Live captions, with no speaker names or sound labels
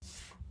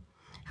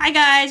Hi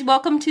guys,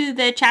 welcome to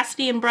the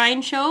Chastity and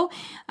Brian show.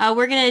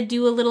 We're going to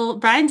do a little,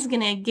 Brian's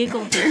going to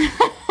giggle here.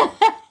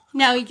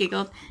 Now he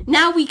giggled.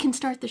 Now we can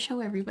start the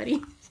show,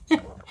 everybody.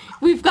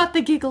 We've got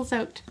the giggles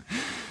out.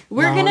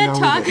 We're going to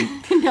talk,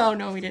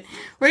 no, we didn't.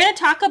 We're going to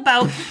talk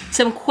about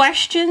some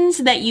questions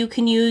that you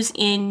can use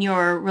in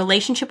your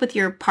relationship with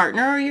your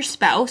partner or your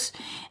spouse,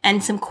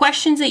 and some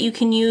questions that you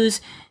can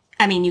use,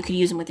 you could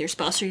use them with your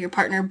spouse or your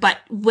partner, but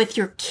with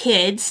your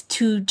kids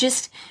to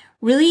just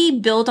really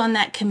build on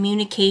that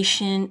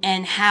communication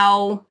and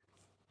how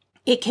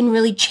it can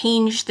really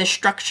change the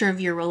structure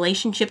of your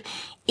relationship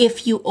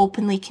if you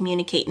openly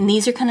communicate. And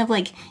these are kind of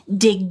like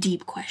dig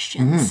deep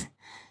questions. Mm-hmm.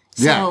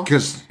 Yeah,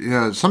 because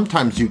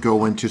sometimes you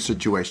go into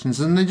situations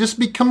and they just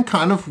become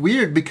kind of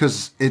weird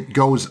because it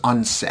goes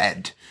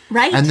unsaid.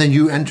 Right. And then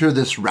you enter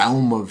this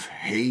realm of,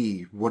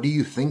 hey, what are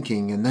you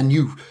thinking? And then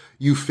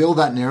you fill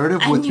that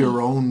narrative with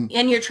your own...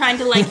 And you're trying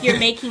to, you're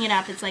making it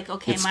up. It's like,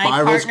 okay, my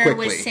partner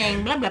was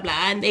saying blah, blah,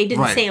 blah, and they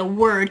didn't say a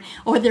word,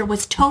 or there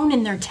was tone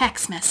in their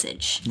text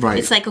message. Right.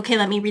 It's like, okay,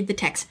 let me read the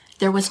text.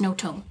 There was no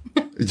tone.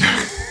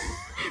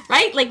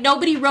 Right? Like,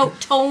 nobody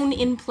wrote tone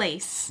in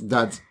place.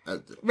 That's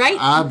right?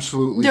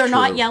 Absolutely They're true.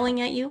 not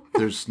yelling at you.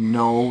 There's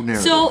no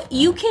narrative. So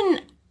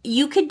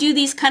you could do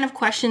these kind of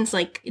questions,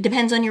 it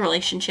depends on your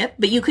relationship,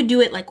 but you could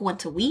do it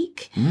once a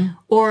week,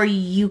 or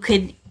you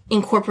could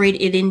incorporate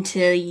it into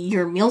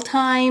your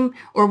mealtime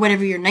or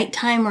whatever your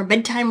nighttime or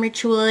bedtime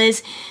ritual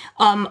is.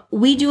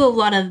 We do a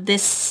lot of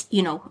this,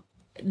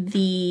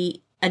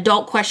 the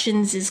adult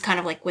questions is kind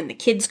of like when the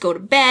kids go to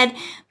bed,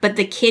 but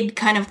the kid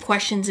kind of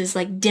questions is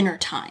like dinner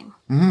time.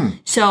 Mm-hmm.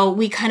 So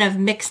we kind of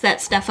mix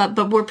that stuff up,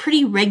 but we're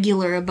pretty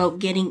regular about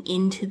getting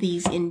into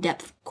these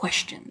in-depth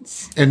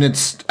questions. And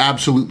it's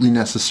absolutely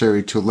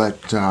necessary to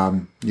let,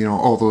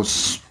 all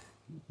those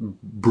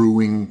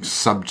brewing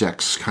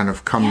subjects kind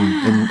of come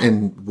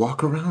and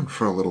walk around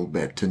for a little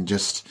bit and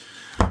just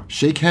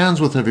shake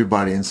hands with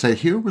everybody and say,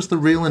 here was the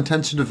real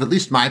intention of at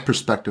least my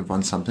perspective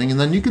on something, and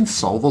then you can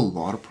solve a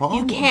lot of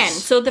problems. You can.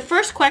 So the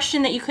first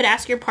question that you could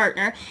ask your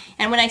partner,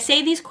 and when I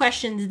say these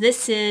questions,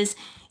 this is,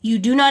 you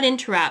do not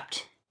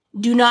interrupt,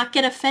 do not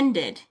get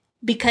offended,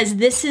 because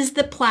this is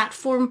the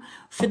platform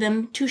for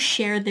them to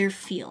share their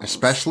feelings.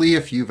 Especially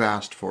if you've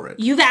asked for it.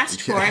 You've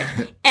asked for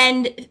it.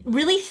 And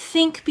really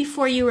think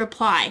before you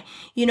reply.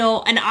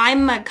 And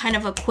I'm a kind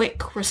of a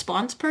quick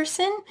response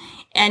person.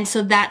 And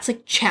so that's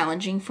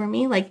challenging for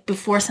me.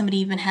 Before somebody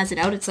even has it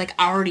out, it's I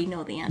already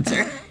know the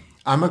answer.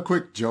 I'm a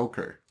quick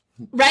joker.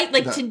 Right?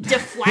 To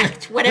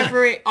deflect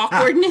whatever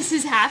awkwardness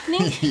is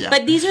happening. Yeah.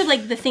 But these are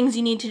the things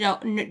you need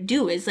to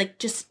do is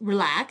just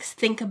relax,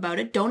 think about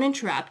it, don't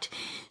interrupt.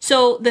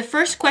 So the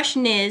first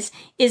question is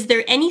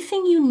there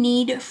anything you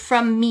need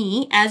from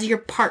me as your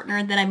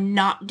partner that I'm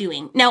not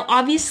doing? Now,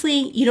 obviously,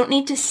 you don't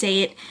need to say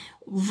it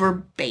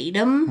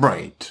verbatim.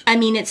 Right.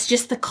 It's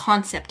just the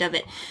concept of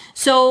it.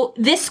 So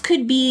this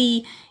could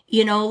be,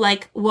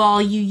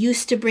 well, you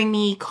used to bring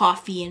me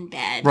coffee in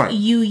bed. Right. We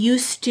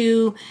used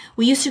to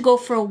go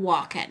for a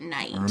walk at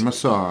night. Or a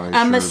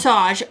massage.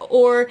 Massage.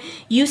 Or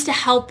used to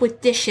help with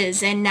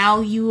dishes, and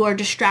now you are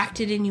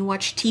distracted and you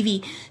watch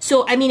TV.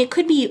 So, it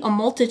could be a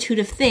multitude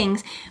of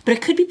things, but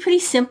it could be pretty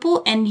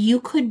simple, and you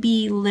could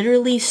be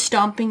literally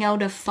stomping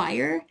out a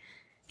fire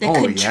that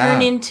could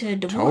turn into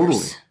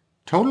divorce.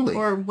 Totally.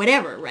 Or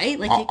whatever, right?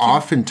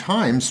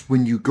 Oftentimes,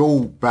 when you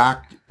go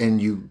back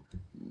and you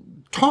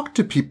talk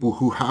to people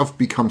who have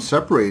become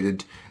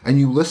separated and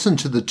you listen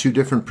to the two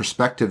different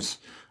perspectives,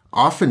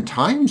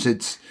 oftentimes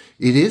it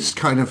is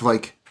kind of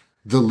like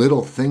the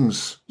little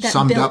things that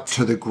summed up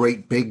to the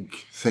great big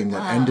thing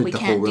that ended the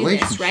whole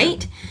relationship. This,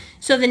 right?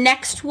 So the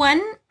next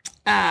one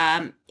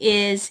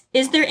is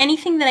there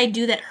anything that I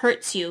do that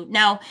hurts you?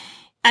 Now,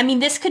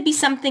 this could be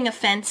something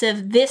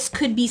offensive. This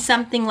could be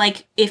something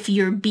like if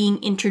you're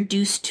being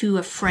introduced to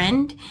a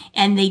friend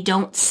and they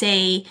don't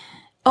say,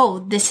 oh,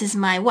 this is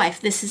my wife,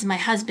 this is my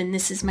husband,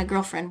 this is my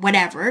girlfriend,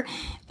 whatever.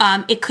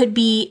 It could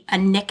be a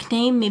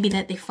nickname, maybe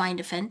that they find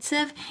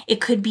offensive. It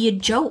could be a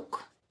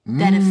joke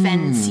that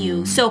offends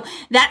you. So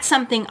that's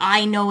something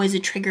I know is a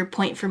trigger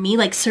point for me.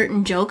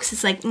 Certain jokes,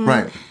 it's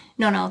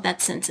no,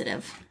 that's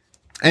sensitive.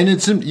 And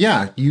it's,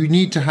 you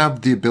need to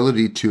have the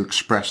ability to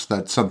express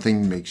that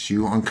something makes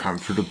you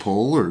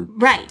uncomfortable or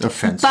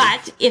offensive.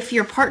 But if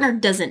your partner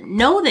doesn't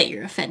know that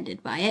you're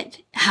offended by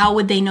it, how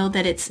would they know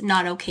that it's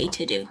not okay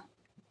to do?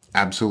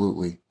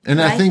 Absolutely.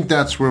 And I think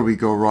that's where we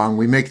go wrong.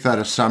 We make that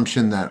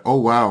assumption that, oh,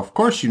 wow, of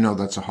course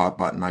that's a hot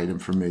button item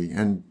for me.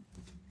 And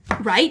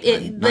right?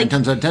 Nine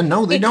times out of 10,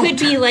 no, they don't. It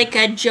could be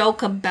a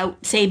joke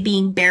about, say,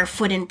 being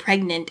barefoot and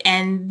pregnant,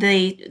 and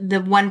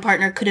the one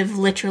partner could have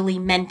literally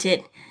meant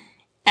it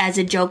as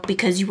a joke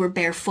because you were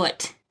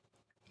barefoot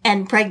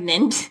and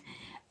pregnant,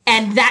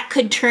 and that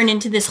could turn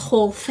into this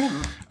whole thing.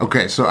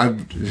 Okay, so I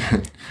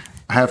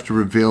have to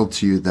reveal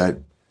to you that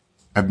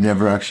I've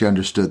never actually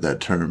understood that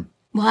term.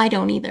 Well, I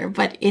don't either,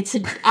 but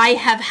I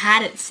have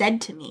had it said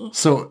to me.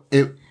 So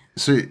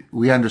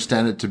we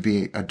understand it to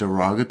be a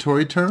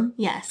derogatory term?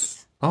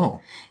 Yes.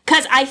 Oh.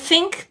 Because I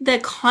think the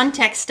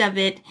context of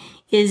it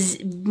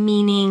is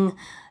meaning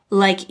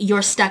like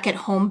you're stuck at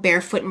home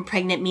barefoot and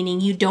pregnant, meaning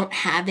you don't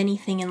have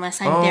anything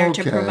unless I'm there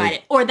to provide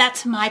it. Or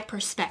that's my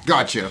perspective.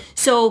 Gotcha.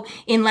 So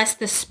unless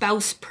the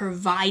spouse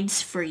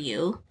provides for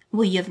you,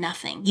 well, you have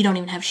nothing. You don't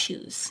even have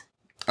shoes.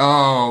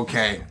 Oh,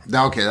 okay.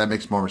 Okay, that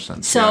makes more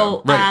sense.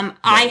 So yeah. Right.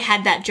 I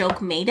had that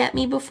joke made at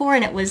me before,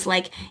 and it was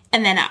like,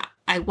 and then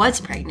I was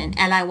pregnant,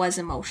 and I was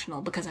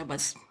emotional because I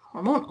was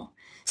hormonal.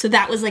 So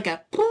that was like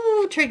a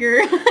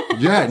trigger.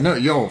 Yeah,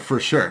 no, for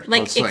sure.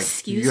 Like, it's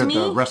excuse you me? You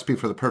got the recipe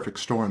for the perfect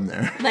storm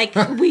there. Like,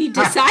 we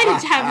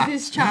decided to have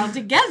this child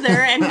together,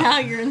 and now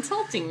you're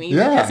insulting me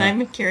because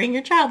I'm carrying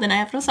your child and I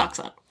have no socks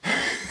on.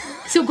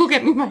 So go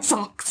get me my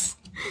socks.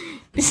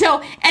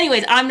 So,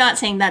 anyways, I'm not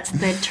saying that's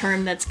the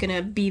term that's going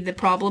to be the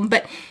problem,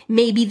 but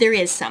maybe there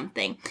is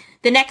something.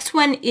 The next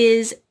one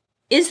is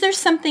there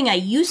something I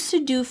used to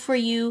do for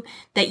you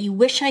that you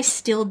wish I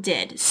still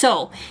did?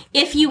 So,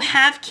 if you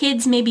have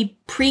kids, maybe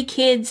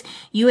pre-kids,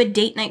 you had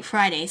date night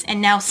Fridays,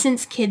 and now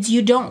since kids,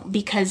 you don't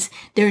because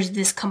there's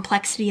this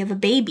complexity of a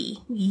baby,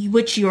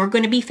 which you're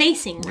going to be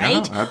facing,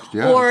 right?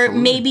 Yeah, or absolutely.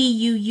 maybe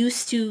you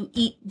used to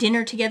eat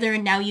dinner together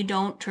and now you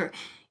don't, or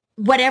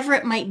whatever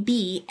it might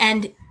be.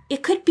 And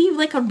it could be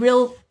like a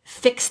real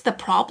fix the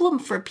problem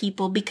for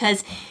people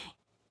because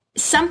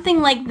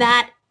something like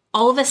that,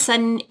 all of a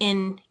sudden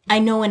I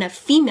know in a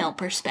female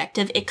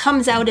perspective, it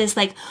comes out as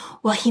like,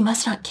 well, he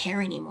must not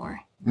care anymore.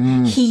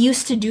 He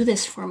used to do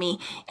this for me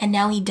and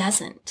now he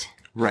doesn't.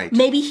 Right.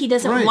 Maybe he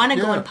doesn't want to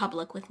go in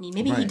public with me.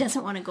 Maybe he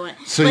doesn't want to go in.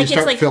 So like,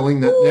 you start filling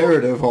that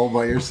narrative all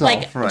by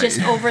yourself. Like just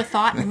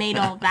overthought and made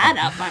all that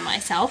up by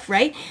myself,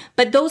 right?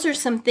 But those are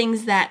some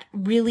things that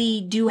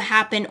really do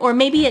happen. Or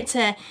maybe it's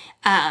a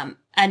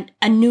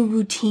new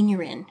routine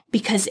you're in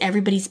because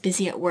everybody's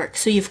busy at work.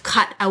 So you've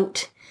cut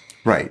out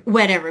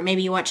whatever.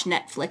 Maybe you watch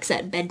Netflix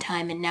at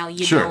bedtime and now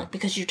you don't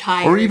because you're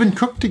tired. Or even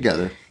cook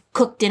together.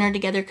 Cook dinner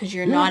together because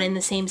you're not in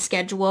the same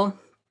schedule.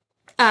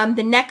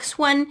 The next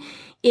one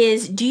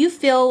is, do you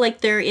feel like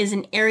there is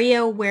an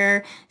area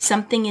where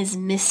something is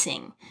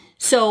missing?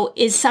 So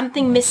is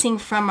something missing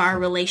from our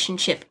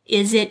relationship?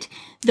 Is it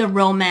the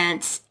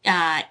romance?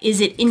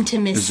 Is it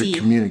intimacy? Is it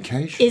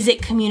communication? Is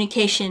it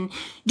communication?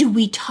 Do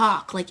we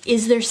talk? Like,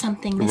 is there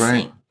something missing?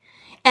 Right.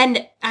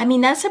 And I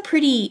mean, it's a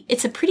pretty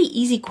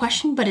easy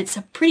question, but it's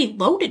a pretty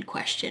loaded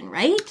question,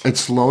 right?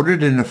 It's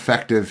loaded and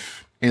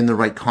effective in the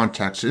right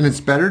context. And it's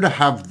better to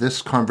have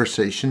this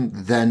conversation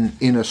than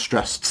in a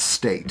stressed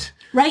state.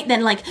 Right?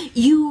 Then like,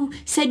 you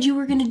said you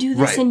were going to do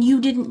this and you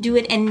didn't do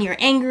it and you're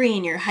angry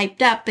and you're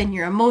hyped up and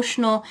you're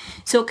emotional.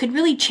 So it could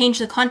really change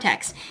the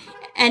context.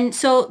 And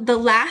so the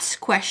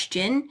last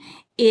question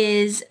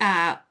is,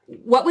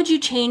 what would you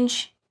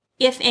change,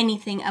 if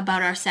anything,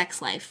 about our sex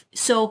life?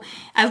 So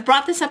I've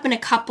brought this up in a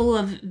couple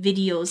of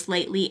videos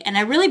lately, and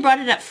I really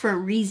brought it up for a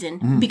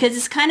reason, because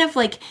it's kind of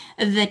like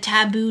the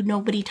taboo,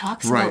 nobody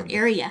talks about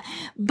area.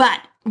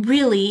 But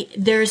really,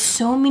 there's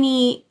so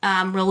many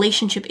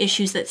relationship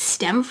issues that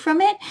stem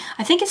from it.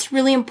 I think it's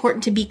really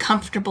important to be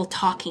comfortable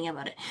talking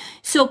about it.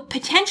 So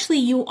potentially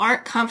you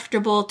aren't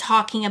comfortable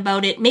talking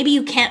about it. Maybe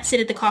you can't sit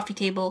at the coffee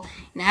table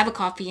and have a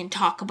coffee and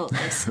talk about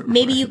this.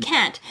 Maybe you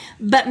can't,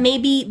 but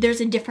maybe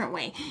there's a different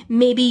way.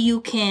 Maybe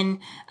you can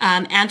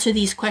answer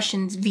these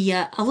questions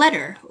via a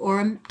letter or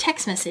a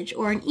text message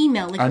or an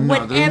email, like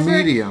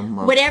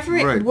whatever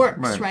it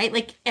works, right?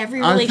 Like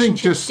every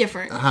relationship is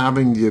different.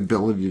 Having the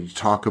ability to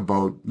talk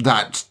about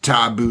that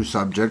taboo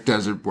subject,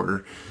 as it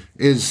were,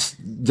 is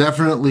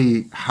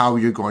definitely how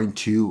you're going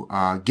to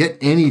get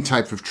any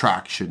type of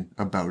traction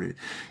about it.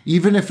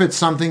 Even if it's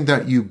something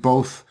that you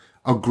both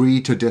agree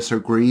to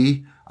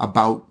disagree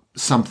about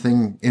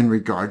something in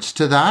regards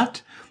to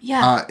that.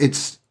 Yeah.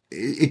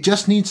 It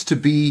just needs to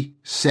be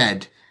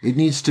said. It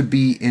needs to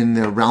be in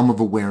the realm of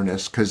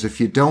awareness, because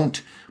if you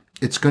don't,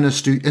 it's going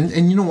to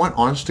and you know what?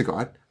 Honest to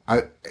God,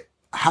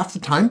 half the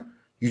time,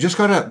 you just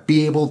got to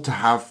be able to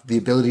have the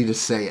ability to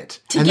say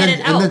it. And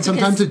then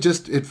sometimes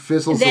it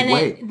fizzles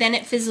away. Then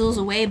it fizzles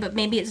away, but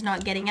maybe it's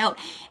not getting out.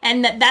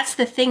 And that's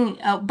the thing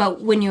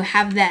about when you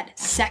have that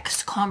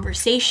sex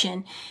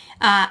conversation.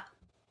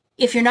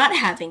 If you're not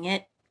having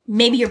it,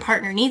 maybe your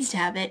partner needs to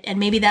have it, and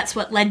maybe that's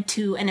what led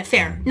to an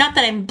affair. Not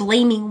that I'm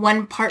blaming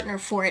one partner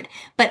for it,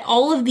 but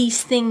all of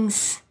these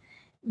things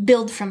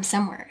build from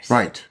somewhere.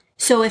 Right.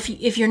 So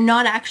if you're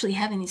not actually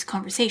having these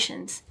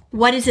conversations,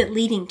 what is it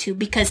leading to?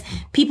 Because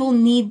people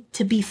need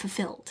to be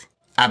fulfilled.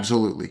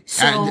 Absolutely.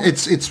 So, and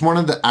it's one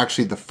of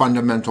the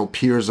fundamental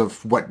piers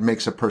of what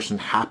makes a person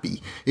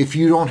happy. If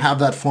you don't have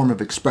that form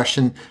of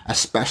expression,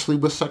 especially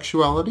with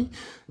sexuality,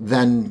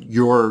 then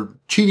you're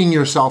cheating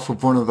yourself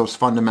of one of those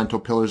fundamental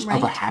pillars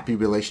of a happy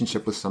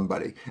relationship with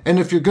somebody. And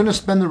if you're going to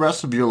spend the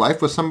rest of your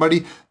life with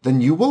somebody, then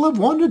you will have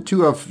wanted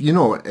to have,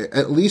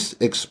 at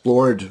least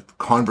explored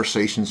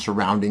conversations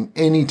surrounding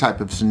any type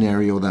of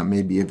scenario that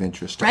may be of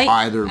interest to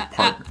either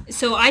partner.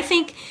 So I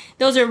think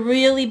those are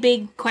really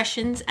big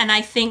questions, and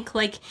I think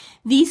like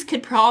these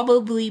could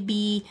probably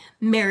be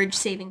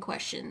marriage-saving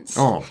questions.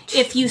 Oh,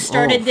 if you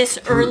started this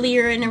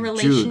earlier in a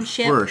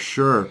relationship, for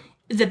sure.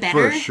 The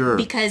better. For sure.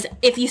 Because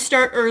if you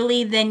start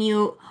early, then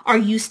you are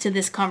used to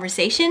this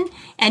conversation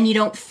and you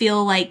don't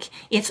feel like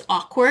it's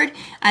awkward.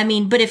 I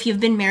mean, but if you've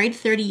been married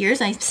 30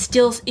 years, I'm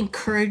still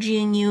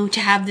encouraging you to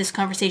have this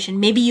conversation.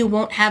 Maybe you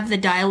won't have the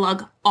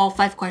dialogue all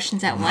 5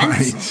 questions at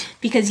once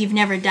because you've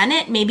never done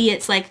it. Maybe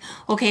it's like,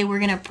 okay, we're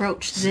going to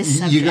approach this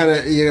subject. You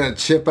gotta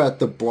chip at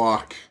the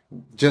block.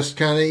 Just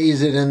kind of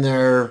ease it in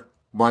there,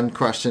 one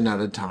question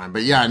at a time.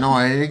 But yeah, no,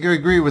 I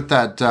agree with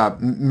that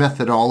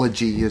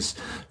methodology. Is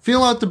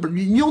feel out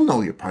you'll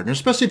know your partner,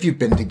 especially if you've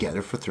been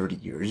together for 30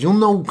 years. You'll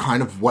know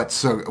kind of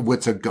what's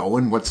a go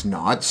and what's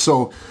not.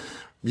 So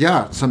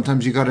yeah,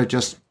 sometimes you got to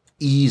just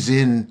ease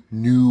in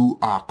new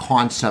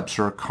concepts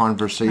or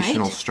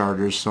conversational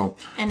starters. So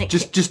and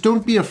just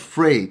don't be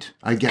afraid,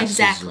 I guess.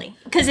 Exactly.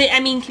 Because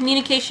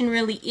communication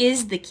really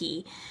is the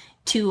key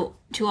to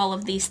all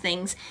of these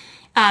things.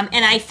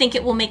 And I think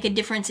it will make a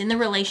difference in the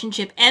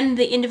relationship and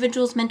the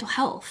individual's mental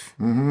health,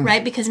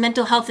 right? Because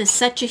mental health is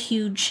such a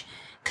huge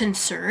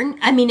concern.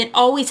 I mean, it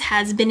always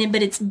has been,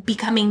 but it's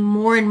becoming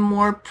more and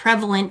more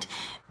prevalent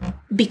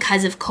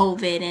because of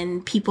COVID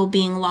and people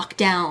being locked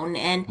down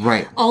and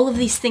all of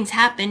these things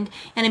happened.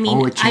 And I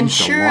mean, I'm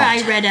sure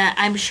I read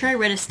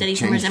a study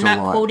somewhere. I'm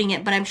not quoting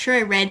it, but I'm sure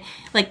I read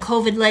like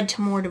COVID led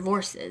to more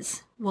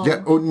divorces. Well,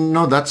 yeah. Oh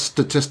no, that's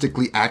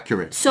statistically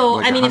accurate. So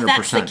like I mean, 100%. If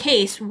that's the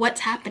case,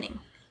 what's happening?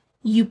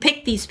 You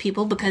picked these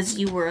people because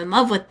you were in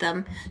love with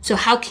them. So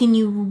how can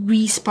you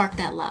re-spark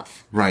that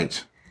love?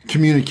 Right.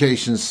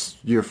 Communication's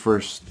your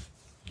first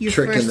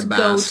trick in the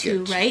basket.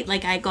 Go-to, right?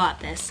 Like, I got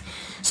this.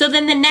 So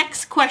then the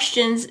next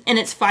questions, and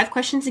it's 5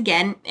 questions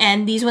again,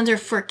 and these ones are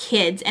for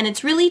kids, and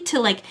it's really to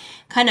like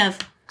kind of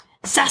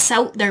suss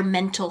out their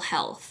mental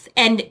health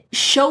and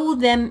show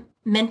them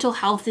mental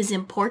health is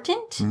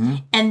important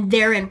and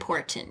they're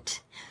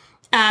important.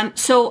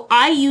 So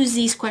I use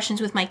these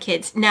questions with my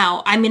kids.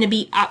 Now, I'm going to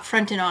be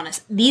upfront and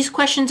honest. These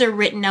questions are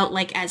written out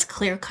like as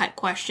clear-cut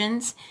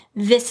questions.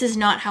 This is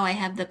not how I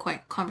have the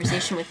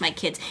conversation with my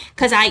kids.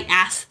 Because I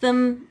ask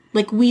them,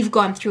 like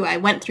I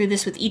went through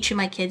this with each of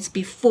my kids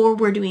before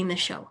we're doing the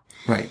show.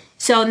 Right.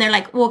 So, and they're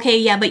like, well, okay,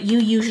 yeah, but you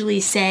usually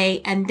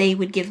say, and they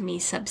would give me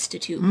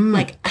substitute.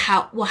 Like,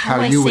 how do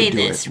I say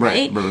this,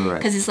 right?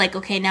 Because it's like,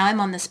 okay, now I'm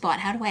on the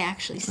spot. How do I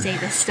actually say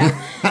this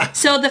stuff?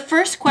 So the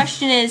first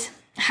question is,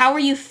 how are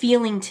you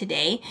feeling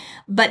today?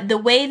 But the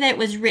way that it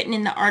was written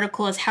in the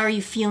article is, how are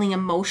you feeling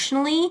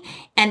emotionally?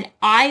 And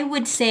I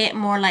would say it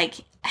more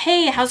like,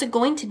 hey, how's it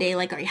going today?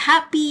 Like, are you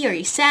happy? Are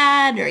you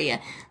sad? Are you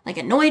like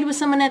annoyed with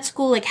someone at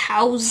school? Like,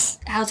 how's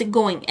it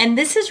going? And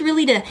this is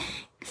really to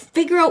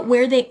figure out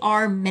where they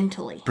are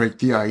mentally. Break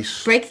the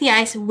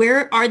ice.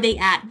 Where are they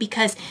at?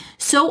 Because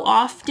so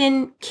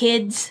often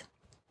kids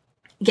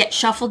get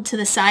shuffled to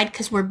the side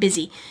because we're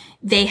busy.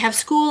 They have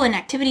school and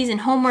activities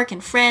and homework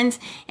and friends,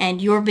 and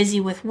you're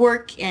busy with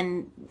work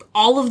and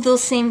all of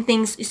those same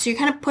things. So you're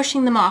kind of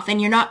pushing them off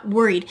and you're not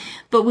worried.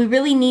 But we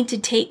really need to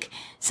take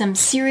some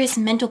serious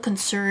mental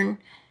concern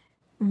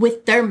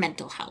with their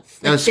mental health.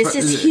 Like, this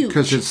is huge.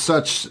 Because it's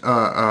such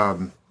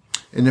an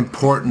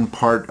important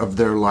part of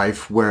their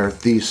life where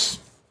these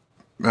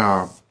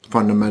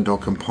fundamental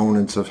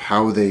components of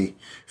how they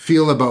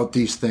feel about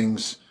these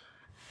things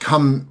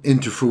come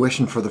into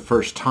fruition for the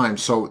first time.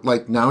 So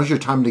like, now's your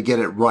time to get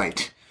it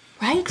right.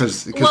 Right.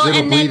 Because it'll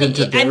bleed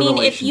into their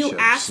relationships. If you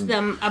ask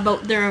them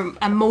about their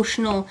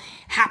emotional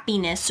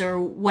happiness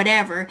or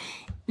whatever,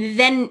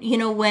 then,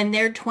 when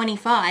they're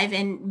 25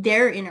 and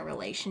they're in a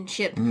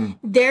relationship,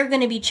 they're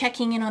going to be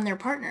checking in on their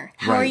partner.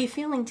 How are you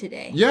feeling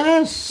today?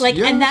 Yes.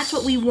 And that's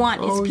what we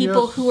want is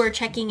people who are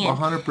checking in.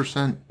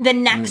 100%. The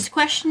next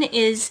question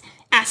is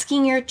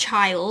asking your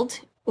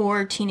child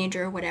or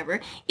teenager or whatever,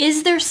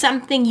 is there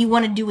something you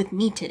want to do with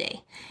me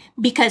today?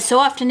 Because so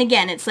often,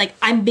 again, it's like,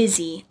 I'm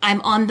busy,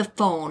 I'm on the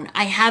phone,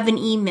 I have an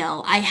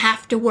email, I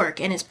have to work,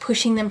 and it's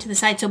pushing them to the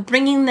side. So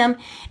bringing them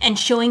and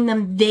showing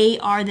them they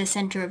are the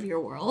center of your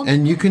world.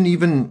 And you can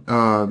even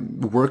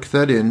work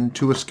that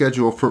into a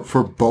schedule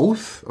for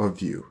both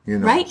of you.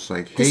 Right. It's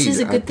like, hey, this is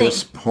a good thing.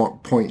 This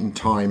point in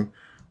time,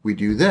 we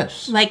do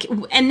this. Like,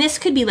 and this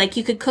could be like,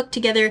 you could cook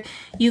together,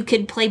 you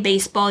could play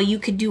baseball, you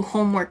could do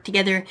homework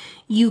together,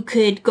 you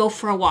could go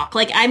for a walk.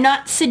 Like, I'm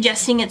not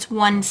suggesting it's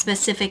one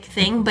specific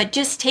thing, but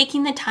just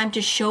taking the time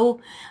to show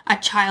a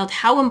child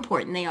how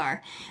important they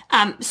are.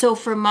 So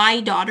for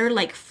my daughter,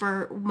 like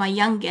for my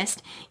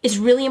youngest, it's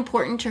really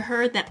important to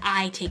her that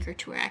I take her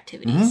to her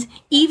activities.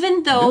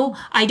 Even though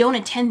I don't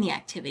attend the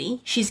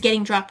activity, she's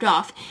getting dropped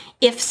off.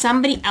 If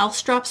somebody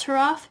else drops her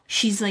off,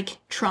 she's like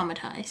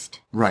traumatized.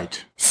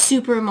 Right.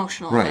 Super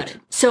emotional about it.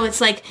 So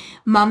it's like,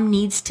 mom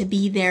needs to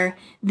be there.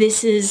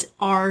 This is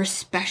our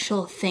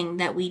special thing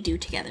that we do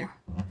together.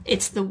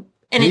 It's the...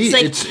 And it's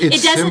like,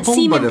 it doesn't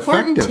seem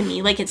important to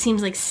me. Like, it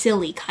seems like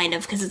silly, kind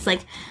of, because it's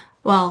like,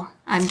 well,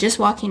 I'm just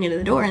walking into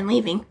the door and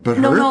leaving. But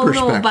no,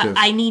 but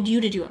I need you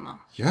to do it, Mom.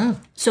 Yeah.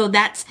 So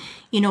that's,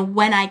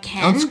 when I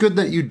can. It's good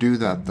that you do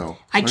that, though.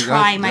 I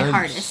try my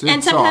hardest.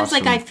 And sometimes,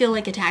 awesome. I feel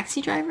like a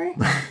taxi driver.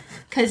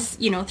 Because,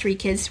 3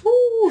 kids,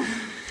 woo.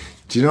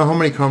 Do you know how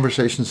many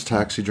conversations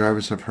taxi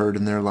drivers have heard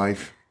in their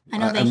life? I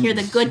know they hear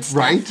the good stuff,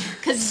 right?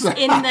 Because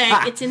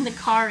it's in the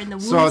car in the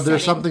womb. So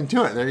there's setting. something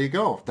to it. There you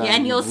go. Yeah,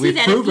 and you'll see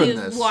that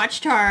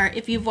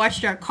if you've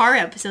watched our car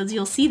episodes,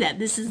 you'll see that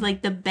this is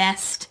like the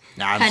best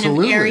kind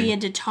of area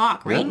to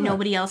talk, right? Yeah.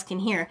 Nobody else can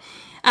hear.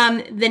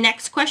 The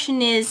next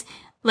question is,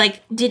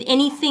 like, did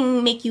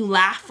anything make you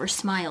laugh or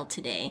smile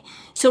today?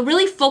 So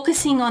really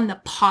focusing on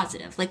the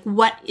positive, like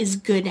what is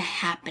good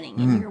happening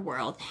in your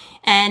world.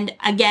 And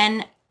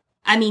again,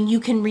 I mean, you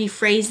can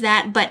rephrase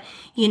that, but,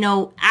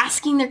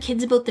 asking their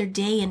kids about their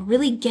day and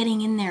really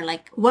getting in there,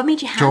 like, what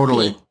made you happy?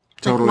 Totally.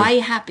 Like, why are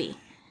you happy?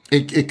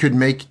 It could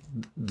make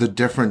the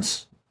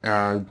difference,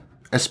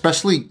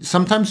 especially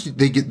sometimes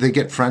they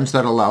get friends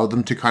that allow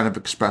them to kind of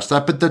express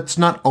that, but that's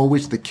not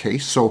always the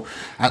case. So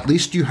at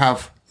least you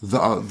have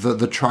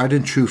the tried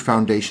and true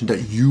foundation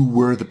that you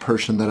were the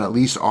person that at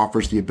least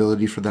offers the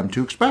ability for them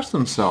to express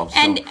themselves.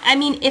 And so, I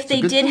mean, if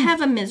they did have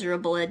a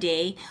miserable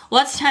day,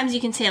 lots of times you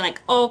can say like,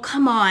 oh,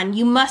 come on,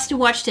 you must have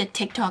watched a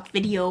TikTok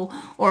video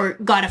or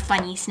got a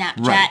funny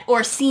Snapchat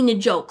or seen a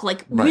joke.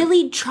 Like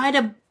really try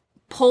to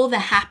pull the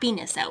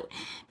happiness out,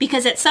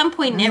 because at some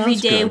point in every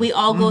day we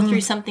all go through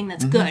something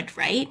that's good,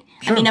 right?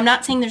 Sure. I mean, I'm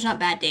not saying there's not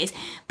bad days,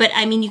 but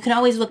I mean, you can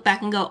always look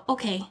back and go,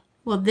 okay,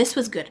 well, this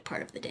was good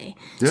part of the day.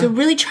 Yeah. So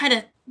really try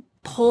to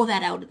pull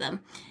that out of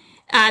them.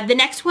 The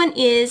next one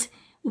is,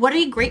 what are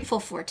you grateful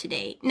for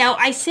today? Now,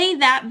 I say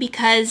that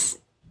because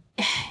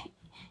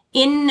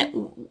in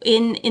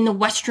the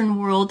Western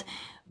world,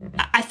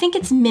 I think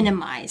it's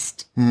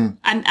minimized.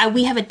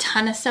 We have a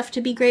ton of stuff to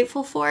be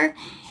grateful for.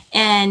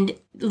 And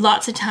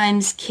lots of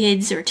times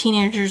kids or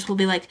teenagers will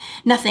be like,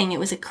 nothing, it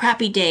was a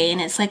crappy day.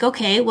 And it's like,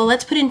 okay, well,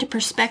 let's put it into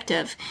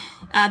perspective.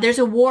 There's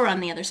a war on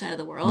the other side of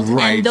the world.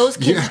 Right. And those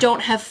kids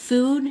don't have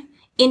food,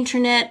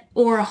 internet,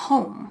 or a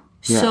home.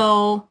 Yeah.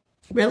 So,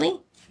 really?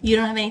 You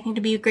don't have anything to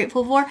be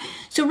grateful for?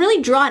 So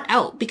really draw it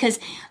out, because,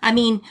 I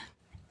mean,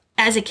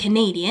 as a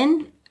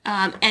Canadian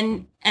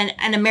and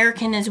an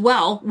American as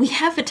well, we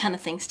have a ton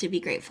of things to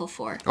be grateful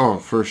for. Oh,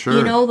 for sure.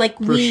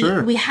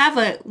 We have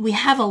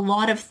a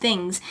lot of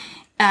things.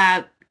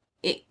 Our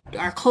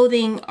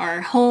clothing,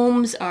 our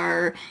homes,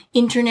 our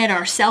internet,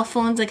 our cell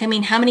phones. Like, I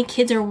mean, how many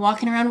kids are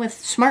walking around with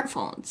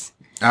smartphones?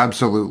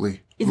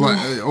 Absolutely.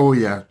 Oh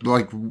yeah,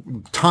 like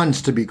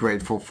tons to be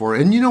grateful for.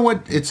 And you know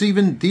what?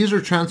 These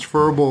are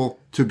transferable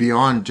to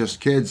beyond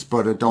just kids,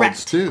 but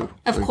adults too.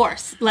 Of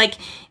course. Like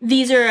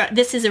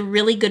this is a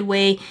really good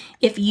way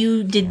if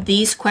you did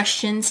these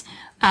questions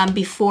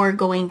before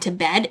going to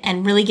bed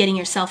and really getting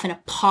yourself in a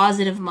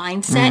positive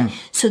mindset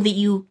so that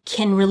you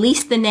can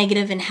release the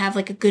negative and have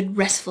like a good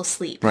restful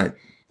sleep. Right.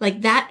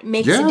 Like that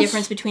makes a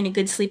difference between a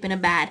good sleep and a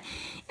bad.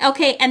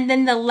 Okay, and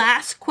then the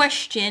last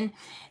question.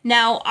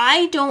 Now,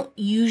 I don't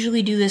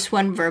usually do this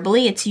one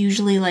verbally. It's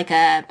usually like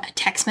a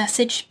text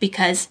message,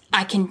 because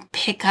I can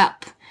pick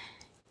up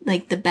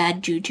like the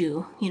bad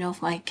juju.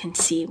 If I can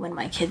see when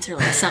my kids are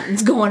like,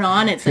 something's going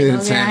on. It's like,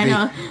 okay, I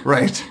know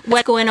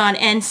what's going on.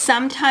 And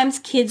sometimes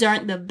kids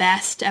aren't the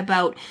best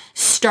about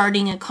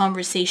starting a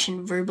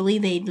conversation verbally.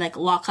 They like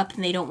lock up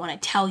and they don't want to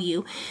tell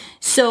you.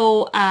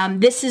 So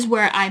this is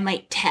where I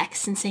might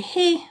text and say,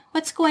 hey,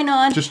 what's going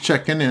on? Just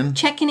checking in.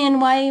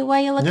 Why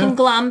you looking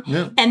glum?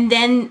 Yeah. And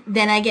then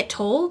I get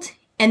told,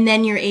 and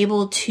then you're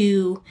able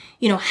to,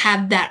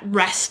 have that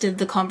rest of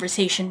the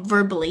conversation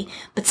verbally.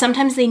 But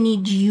sometimes they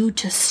need you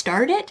to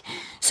start it.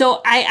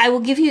 So I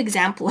will give you an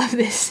example of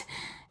this.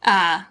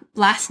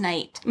 Last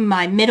night,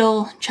 my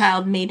middle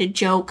child made a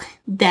joke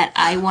that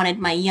I wanted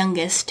my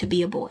youngest to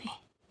be a boy.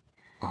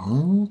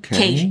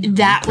 Okay.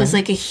 That was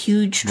like a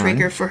huge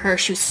trigger for her.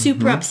 She was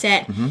super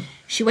upset.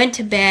 She went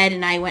to bed,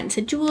 and I went and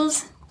said,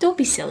 Jules, don't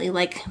be silly.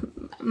 Like,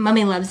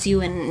 mommy loves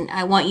you, and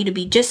I want you to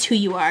be just who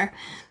you are.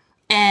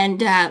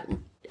 And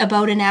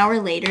about an hour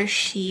later,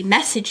 she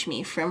messaged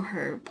me from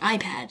her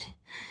iPad.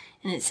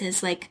 And it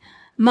says, like,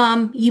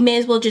 Mom, you may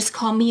as well just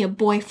call me a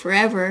boy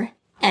forever.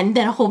 And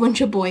then a whole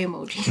bunch of boy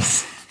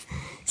emojis.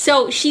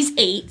 So she's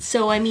 8.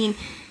 So, I mean,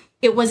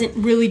 it wasn't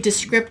really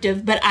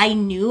descriptive, but I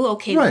knew,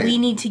 okay, we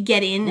need to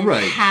get in and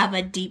have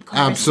a deep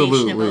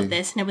conversation about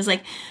this. And it was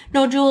like,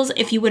 no, Jules,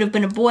 if you would have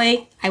been a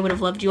boy, I would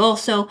have loved you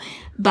also.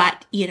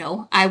 But,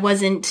 I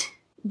wasn't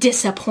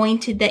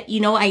disappointed that,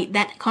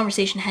 that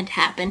conversation had to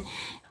happen.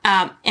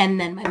 And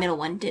then my middle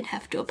one did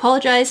have to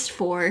apologize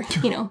for,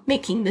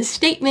 making this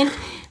statement,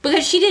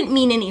 because she didn't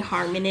mean any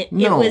harm in it.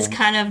 No. It was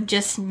kind of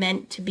just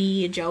meant to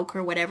be a joke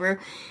or whatever.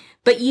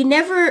 But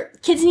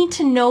kids need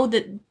to know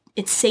that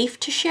it's safe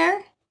to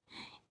share,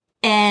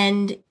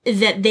 and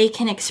that they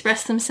can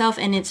express themselves,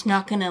 and it's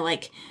not going to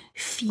like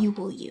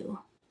fuel you.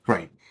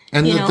 Right.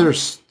 And that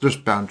there's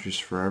boundaries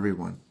for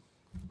everyone.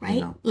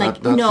 Right?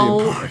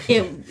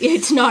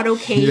 It's not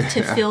okay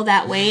to feel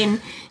that way, and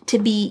to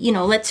be,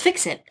 let's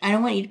fix it. I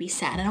don't want you to be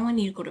sad. I don't want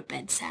you to go to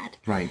bed sad.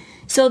 Right.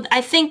 So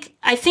I think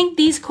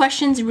these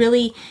questions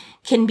really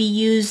can be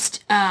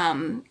used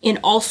in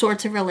all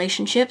sorts of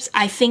relationships.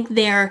 I think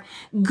they're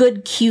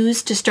good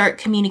cues to start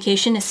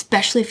communication,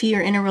 especially if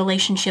you're in a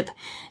relationship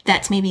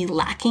that's maybe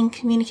lacking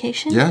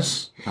communication.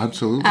 Yes,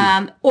 absolutely.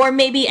 Or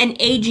maybe an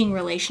aging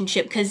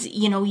relationship, because,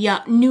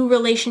 new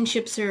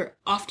relationships are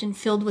often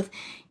filled with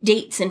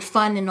dates and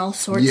fun and all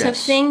sorts of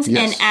things.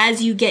 Yes. And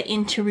as you get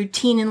into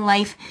routine in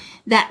life,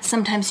 that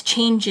sometimes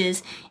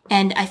changes.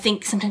 And I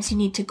think sometimes you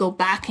need to go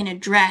back and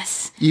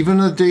address.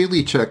 Even a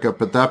daily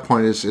checkup at that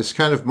point is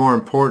kind of more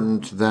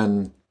important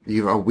than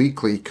a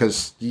weekly,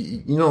 because,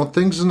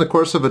 things in the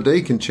course of a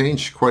day can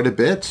change quite a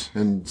bit.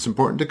 And it's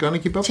important to kind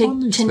of keep up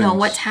on these things. To know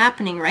what's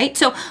happening, right?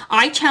 So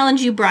I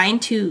challenge you, Brian,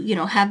 to,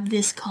 have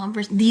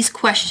these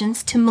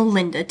questions to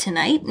Melinda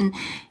tonight and,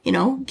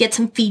 get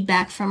some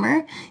feedback from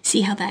her,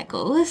 see how that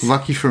goes.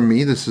 Lucky for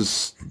me, this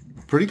is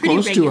pretty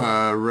close to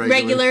a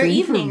regular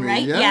evening,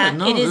 right? Yeah,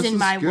 it is in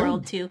my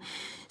world too.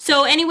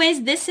 So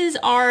anyways, this is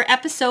our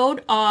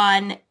episode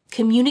on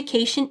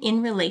communication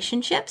in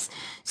relationships.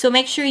 So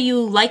make sure you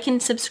like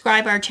and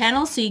subscribe our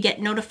channel so you get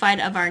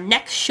notified of our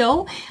next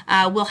show.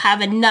 We'll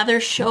have another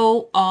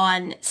show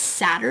on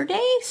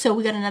Saturday. So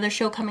we got another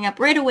show coming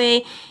up right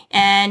away,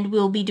 and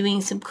we'll be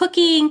doing some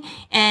cooking,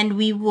 and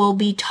we will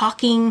be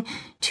talking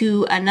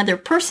to another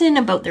person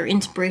about their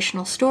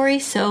inspirational story.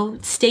 So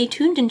stay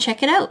tuned and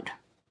check it out.